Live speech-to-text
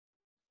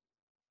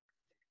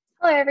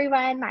Hello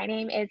everyone, my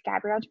name is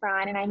Gabrielle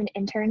Joubran and I'm an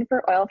intern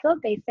for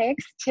Oilfield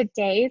Basics.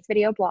 Today's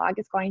video blog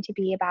is going to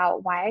be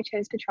about why I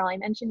chose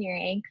petroleum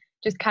engineering,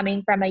 just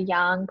coming from a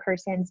young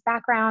person's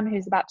background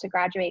who's about to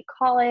graduate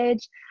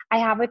college. I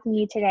have with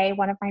me today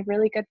one of my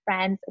really good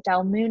friends,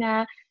 Adele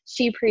Mouna.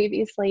 She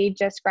previously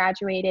just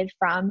graduated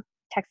from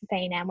Texas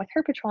A&M with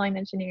her petroleum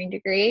engineering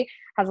degree,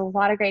 has a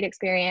lot of great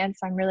experience.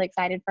 I'm really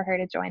excited for her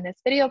to join this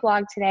video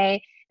blog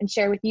today and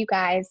share with you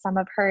guys some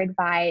of her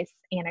advice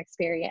and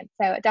experience.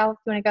 So Adele,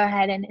 you want to go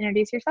ahead and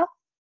introduce yourself?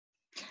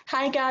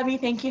 Hi, Gabby.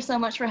 Thank you so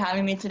much for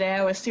having me today.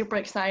 I was super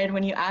excited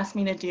when you asked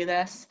me to do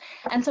this.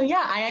 And so,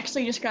 yeah, I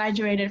actually just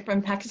graduated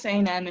from Texas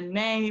A&M in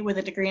May with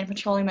a degree in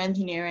petroleum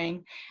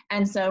engineering.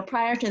 And so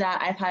prior to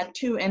that, I've had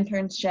 2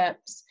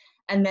 internships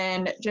and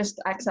then just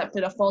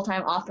accepted a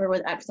full-time offer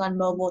with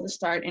ExxonMobil to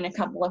start in a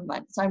couple of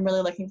months. So I'm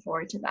really looking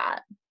forward to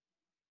that.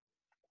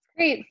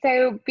 Great.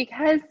 So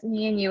because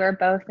me and you are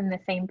both in the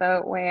same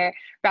boat where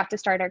we're about to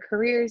start our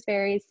careers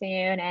very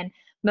soon, and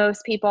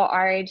most people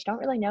our age don't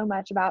really know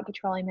much about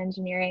petroleum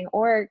engineering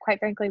or quite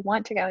frankly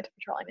want to go into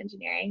petroleum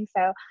engineering.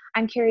 So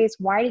I'm curious,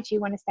 why did you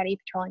want to study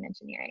petroleum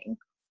engineering?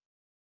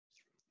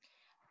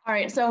 All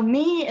right, so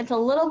me, it's a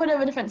little bit of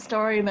a different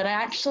story, but I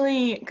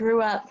actually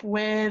grew up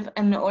with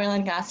an oil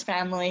and gas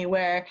family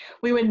where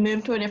we would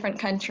move to a different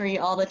country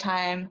all the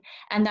time.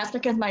 And that's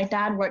because my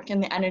dad worked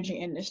in the energy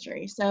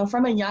industry. So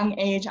from a young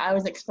age, I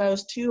was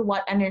exposed to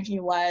what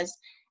energy was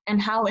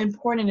and how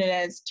important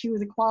it is to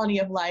the quality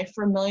of life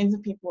for millions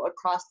of people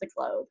across the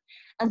globe.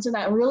 And so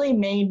that really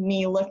made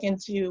me look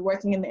into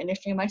working in the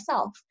industry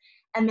myself.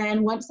 And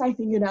then once I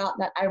figured out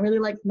that I really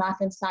liked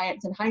math and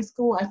science in high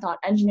school, I thought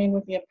engineering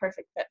would be a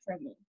perfect fit for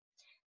me.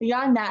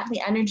 Beyond that,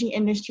 the energy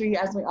industry,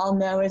 as we all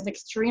know, is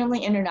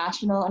extremely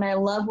international, and I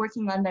love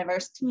working on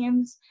diverse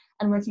teams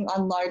and working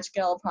on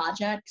large-scale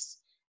projects.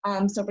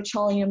 So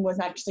petroleum was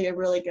actually a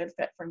really good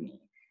fit for me.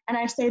 And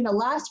I'd say the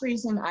last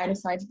reason I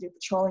decided to do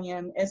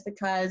petroleum is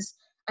because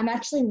I'm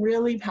actually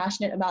really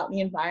passionate about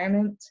the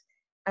environment.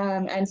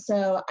 And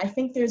so I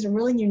think there's a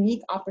really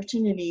unique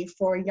opportunity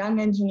for young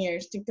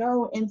engineers to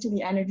go into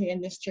the energy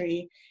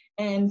industry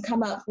and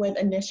come up with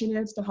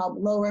initiatives to help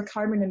lower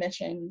carbon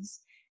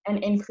emissions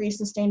and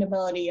increase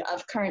sustainability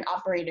of current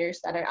operators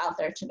that are out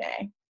there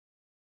today.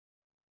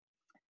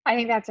 I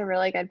think that's a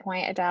really good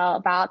point, Adele,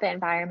 about the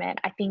environment.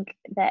 I think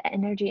the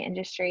energy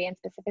industry and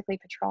specifically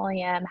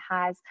petroleum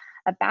has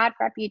a bad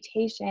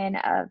reputation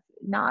of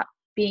not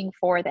being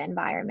for the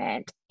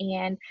environment.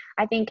 And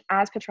I think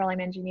as petroleum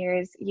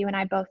engineers, you and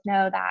I both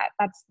know that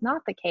that's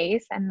not the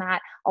case, and that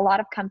a lot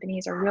of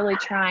companies are really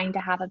trying to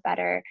have a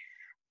better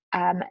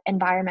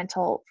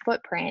environmental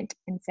footprint.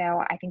 And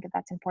so I think that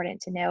that's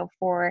important to know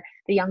for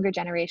the younger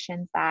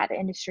generations, that the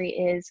industry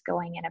is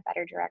going in a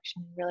better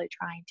direction, really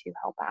trying to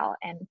help out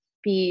and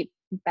be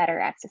better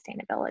at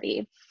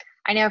sustainability.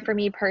 I know for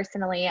me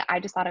personally, I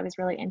just thought it was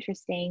really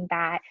interesting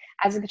that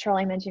as a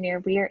petroleum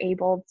engineer, we are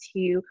able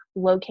to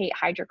locate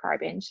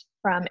hydrocarbons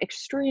from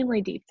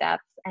extremely deep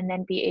depths and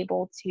then be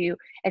able to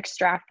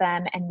extract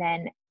them and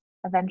then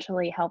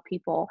eventually help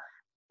people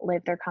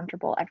live their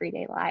comfortable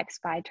everyday lives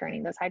by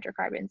turning those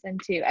hydrocarbons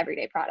into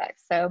everyday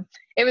products. So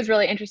it was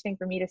really interesting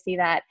for me to see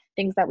that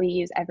things that we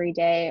use every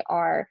day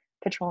are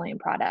petroleum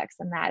products,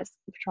 and that as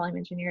petroleum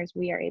engineers,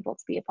 we are able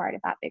to be a part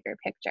of that bigger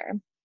picture.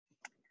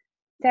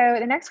 So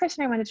the next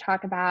question I want to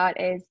talk about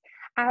is,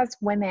 as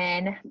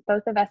women,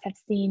 both of us have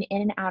seen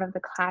in and out of the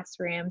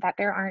classroom that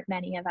there aren't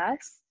many of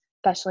us,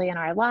 especially in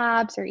our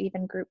labs or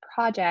even group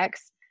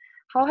projects.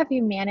 How have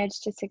you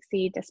managed to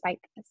succeed despite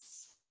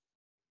this?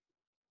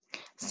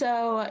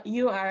 So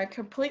you are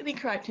completely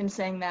correct in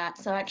saying that.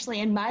 So actually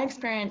in my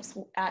experience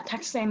at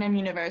Texas A&M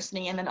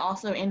University and then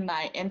also in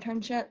my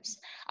internships,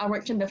 I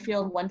worked in the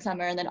field one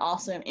summer and then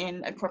also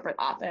in a corporate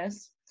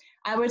office.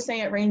 I would say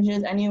it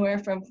ranges anywhere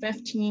from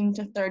 15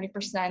 to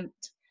 30%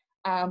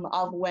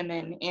 of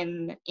women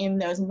in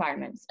those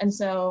environments. And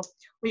so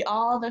we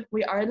are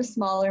the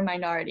smaller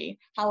minority.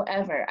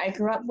 However, I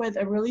grew up with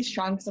a really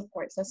strong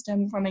support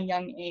system from a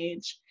young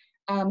age.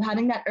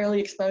 Having that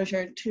early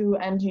exposure to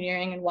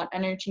engineering and what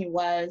energy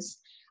was,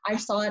 I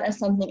saw it as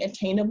something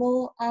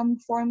attainable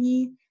for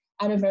me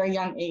at a very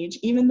young age,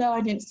 even though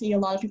I didn't see a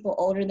lot of people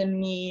older than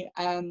me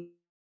and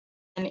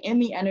in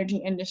the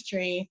energy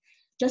industry.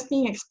 Just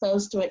being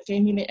exposed to it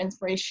gave me the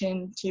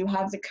inspiration to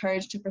have the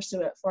courage to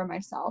pursue it for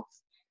myself.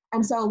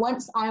 And so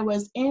once I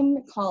was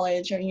in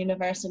college or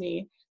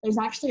university, there's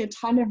actually a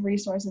ton of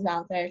resources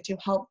out there to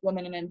help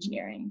women in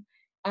engineering.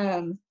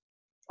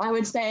 I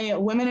would say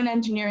women in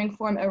engineering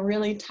form a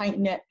really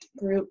tight-knit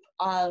group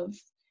of,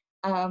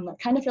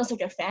 kind of feels like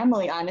a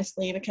family,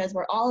 honestly, because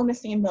we're all in the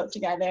same boat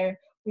together.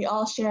 We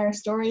all share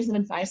stories and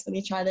advice with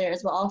each other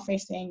as we're all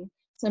facing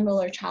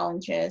similar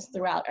challenges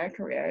throughout our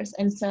careers.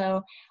 And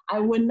so I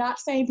would not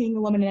say being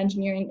a woman in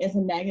engineering is a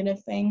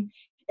negative thing.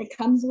 It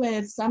comes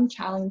with some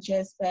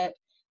challenges, but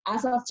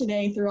as of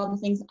today, through all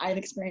the things I've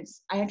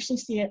experienced, I actually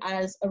see it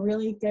as a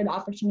really good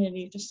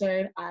opportunity to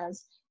serve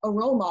as a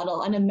role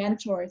model and a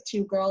mentor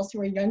to girls who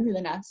are younger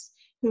than us,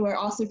 who are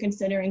also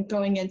considering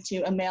going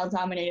into a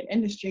male-dominated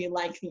industry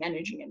like the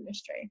energy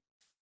industry.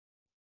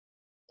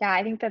 Yeah,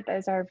 I think that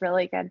those are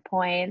really good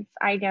points.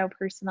 I know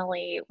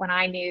personally, when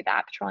I knew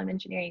that petroleum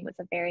engineering was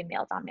a very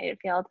male dominated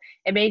field,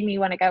 it made me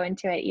want to go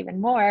into it even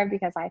more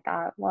because I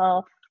thought,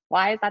 well,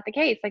 why is that the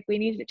case? Like, we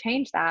need to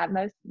change that.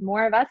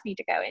 More of us need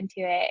to go into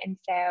it. And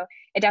so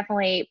it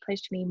definitely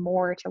pushed me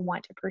more to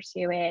want to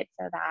pursue it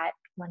so that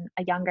when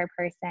a younger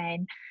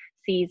person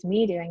sees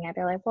me doing it,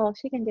 they're like, well, if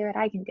she can do it,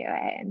 I can do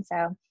it. And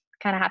so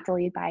kind of have to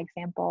lead by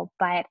example.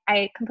 But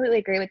I completely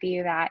agree with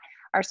you that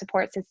our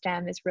support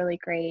system is really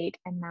great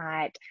and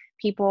that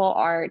people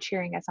are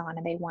cheering us on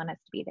and they want us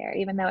to be there.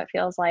 Even though it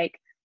feels like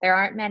there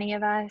aren't many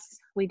of us,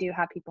 we do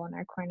have people in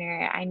our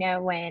corner. I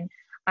know when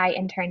I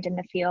interned in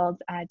the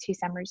field 2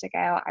 summers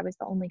ago, I was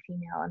the only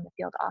female in the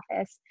field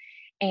office.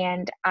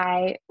 And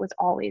I was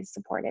always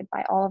supported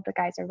by all of the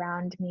guys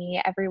around me.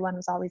 Everyone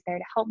was always there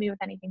to help me with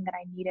anything that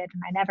I needed.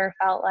 And I never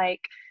felt like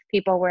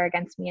people were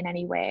against me in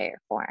any way or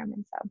form.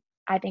 And so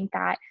I think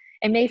that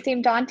it may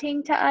seem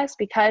daunting to us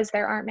because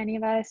there aren't many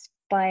of us,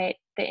 but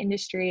the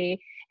industry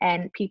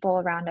and people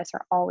around us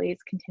are always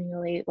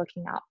continually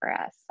looking out for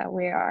us. So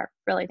we are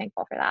really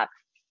thankful for that.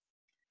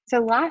 So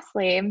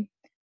lastly,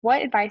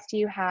 what advice do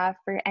you have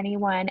for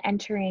anyone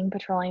entering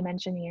petroleum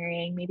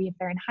engineering, maybe if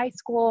they're in high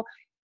school,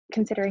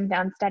 considering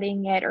down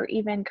studying it, or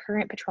even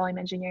current petroleum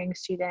engineering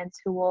students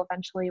who will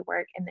eventually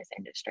work in this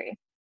industry?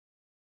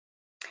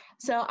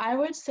 So I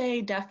would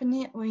say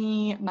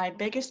definitely my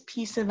biggest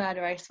piece of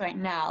advice right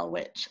now,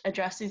 which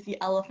addresses the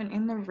elephant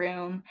in the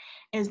room,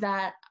 is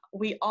that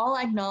we all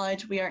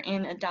acknowledge we are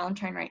in a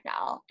downturn right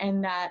now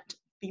and that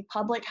the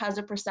public has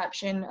a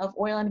perception of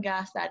oil and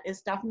gas that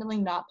is definitely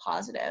not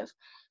positive.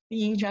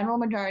 The general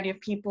majority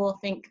of people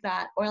think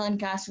that oil and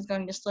gas is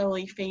going to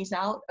slowly phase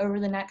out over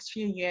the next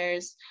few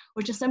years,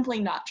 which is simply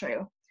not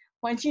true.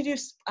 Once you do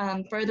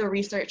further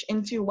research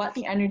into what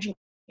the energy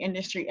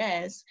industry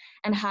is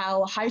and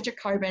how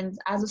hydrocarbons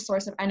as a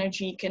source of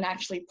energy can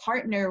actually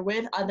partner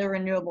with other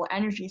renewable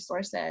energy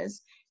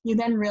sources, you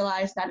then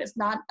realize that it's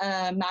not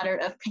a matter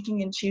of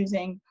picking and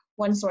choosing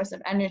one source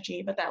of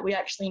energy, but that we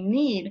actually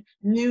need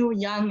new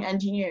young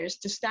engineers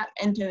to step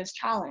into this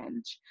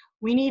challenge.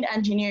 We need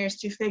engineers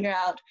to figure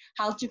out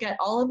how to get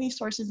all of these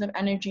sources of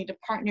energy to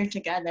partner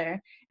together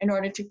in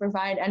order to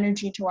provide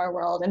energy to our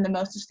world in the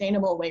most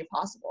sustainable way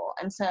possible.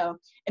 And so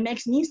it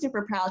makes me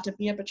super proud to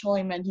be a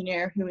petroleum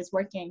engineer who is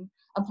working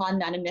upon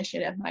that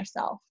initiative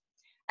myself.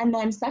 And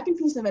then second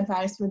piece of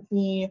advice would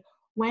be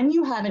when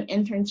you have an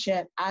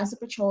internship as a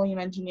petroleum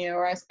engineer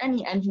or as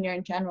any engineer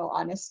in general,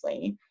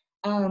 honestly,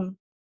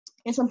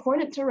 it's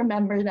important to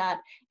remember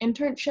that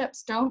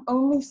internships don't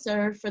only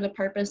serve for the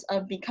purpose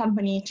of the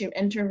company to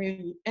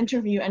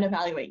interview and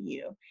evaluate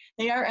you.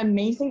 They are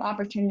amazing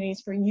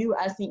opportunities for you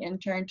as the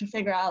intern to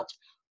figure out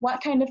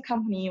what kind of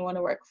company you want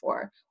to work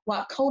for,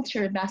 what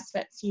culture best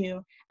fits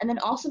you, and then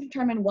also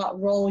determine what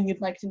role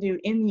you'd like to do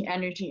in the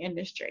energy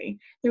industry.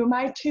 Through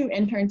my 2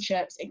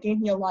 internships, it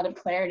gave me a lot of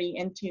clarity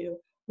into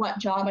what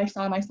job I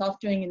saw myself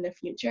doing in the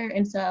future.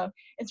 And so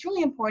it's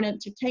really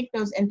important to take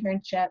those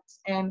internships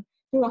and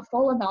do a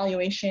full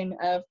evaluation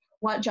of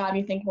what job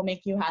you think will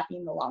make you happy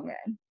in the long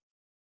run.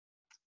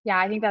 Yeah,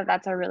 I think that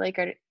that's a really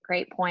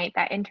great point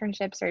that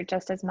internships are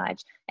just as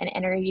much an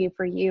interview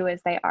for you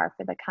as they are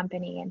for the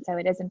company. And so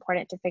it is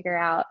important to figure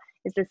out,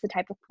 is this the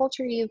type of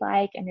culture you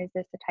like? And is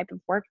this the type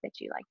of work that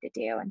you like to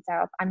do? And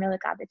so I'm really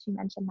glad that you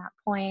mentioned that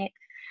point.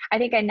 I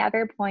think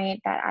another point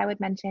that I would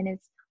mention is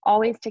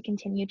always to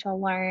continue to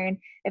learn.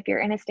 If you're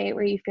in a state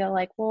where you feel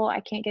like, well,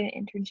 I can't get an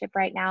internship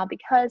right now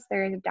because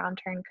there is a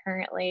downturn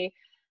currently,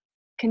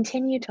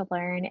 continue to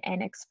learn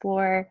and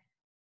explore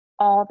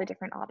all the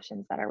different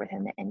options that are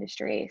within the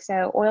industry.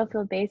 So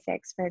Oilfield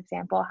Basics, for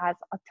example, has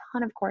a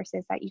ton of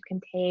courses that you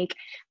can take,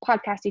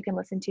 podcasts you can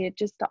listen to,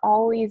 just to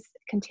always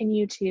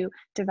continue to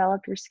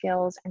develop your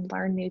skills and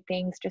learn new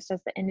things just as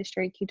the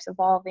industry keeps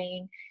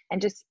evolving,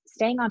 and just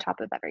staying on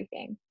top of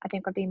everything, I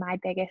think, would be my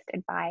biggest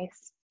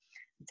advice.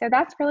 So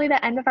that's really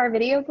the end of our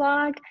video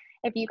blog.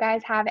 If you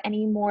guys have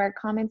any more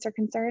comments or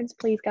concerns,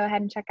 please go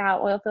ahead and check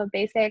out Oilfield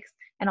Basics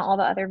and all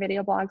the other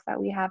video blogs that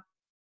we have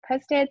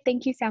posted.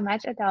 Thank you so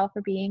much, Adele,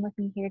 for being with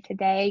me here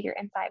today. Your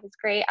insight was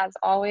great, as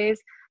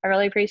always. I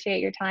really appreciate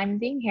your time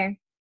being here.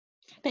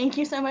 Thank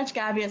you so much,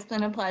 Gabby. It's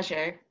been a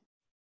pleasure.